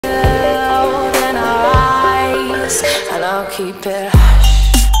I'll keep it hush.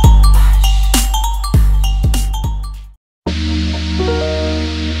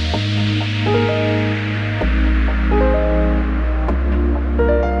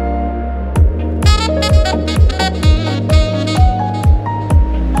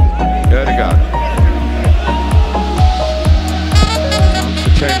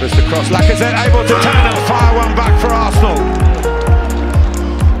 Chambers to cross. Lacazette able to turn and fire one back for Arsenal.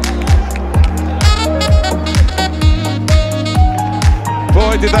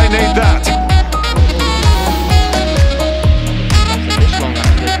 Boy, did they need that.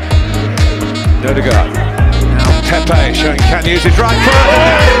 Odegaard. Now Pepe showing can use his right foot.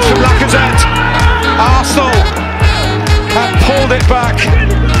 It's from Lacazette. Arsenal have pulled it back.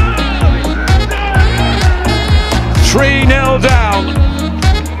 3-0 down.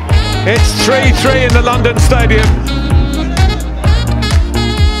 It's 3-3 in the London Stadium.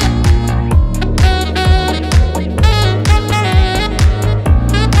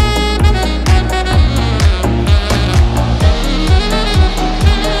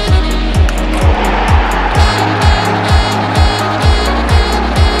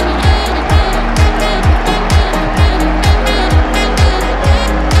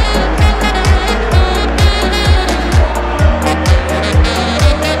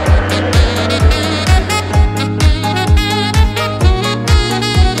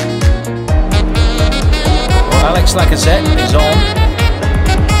 Lacazette is on.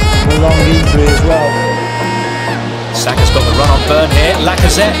 Long injury as well. Saka's got the run on Burn here.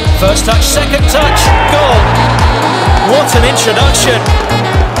 Lacazette, first touch, second touch, goal! What an introduction!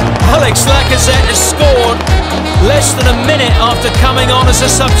 Alex Lacazette has scored less than a minute after coming on as a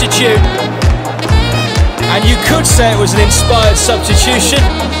substitute. And you could say it was an inspired substitution,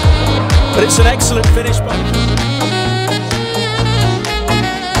 but it's an excellent finish by...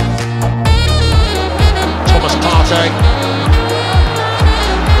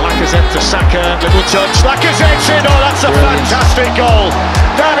 Lacazette to Saka, little touch, Lacazette's in, oh that's a fantastic goal.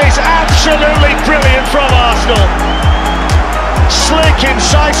 That is absolutely brilliant from Arsenal. Slick,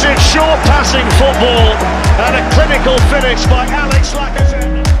 incisive, short passing football and a clinical finish by Alex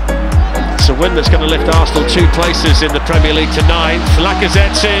Lacazette. It's a win that's going to lift Arsenal 2 places in the Premier League to 9th.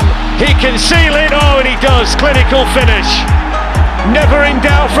 Lacazette's in, he can seal it, oh and he does, clinical finish. Never in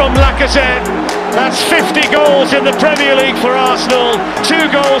doubt from Lacazette. That's 50 goals in the Premier League for Arsenal. 2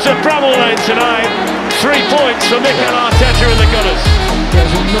 goals at Bramall Lane tonight. 3 points for Mikel Arteta and the Gunners.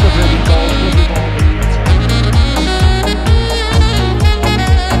 There's another brilliant goal.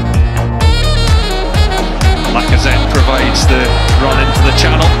 Lacazette provides the run into the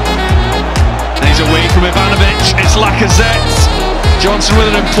channel. And he's away from Ivanovic. It's Lacazette. Johnson with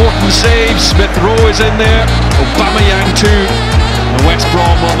an important save. Smith Rowe is in there. Aubameyang too. And West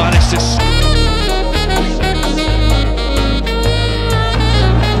Brom will manage to...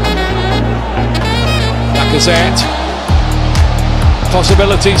 Lacazette,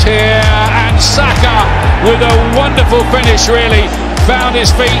 possibilities here, and Saka with a wonderful finish really, found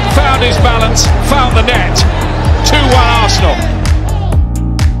his feet, found his balance, found the net, 2-1 Arsenal.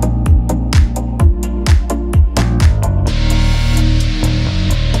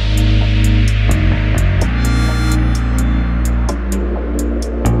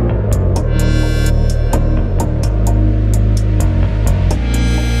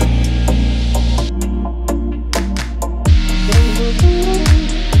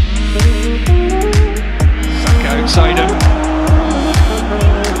 Outside him.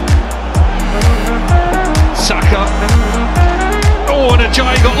 Saka. Oh, and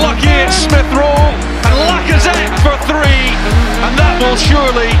Ajayi got lucky. It's Smith Rowe and Lacazette for 3, and that will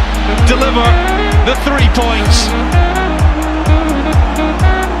surely deliver the 3 points.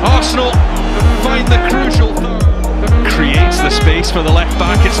 Arsenal find the crucial third. Creates the space for the left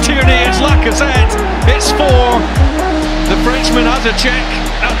back. It's Tierney. It's Lacazette. It's 4. The Frenchman has a check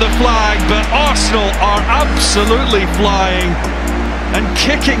at the flag, but Arsenal are absolutely flying and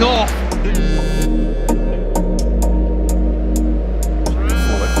kicking off.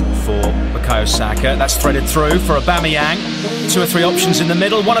 For Bukayo Saka, that's threaded through for Aubameyang. 2 or 3 options in the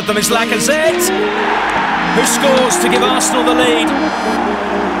middle, one of them is Lacazette, who scores to give Arsenal the lead.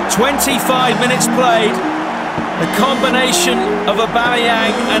 25 minutes played. The combination of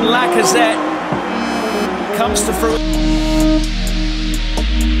Aubameyang and Lacazette comes to fruition.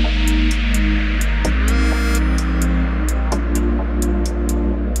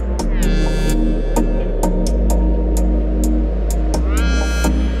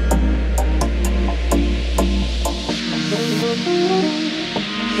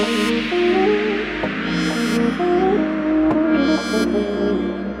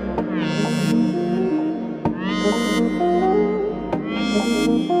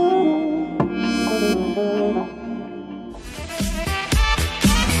 Arsenal.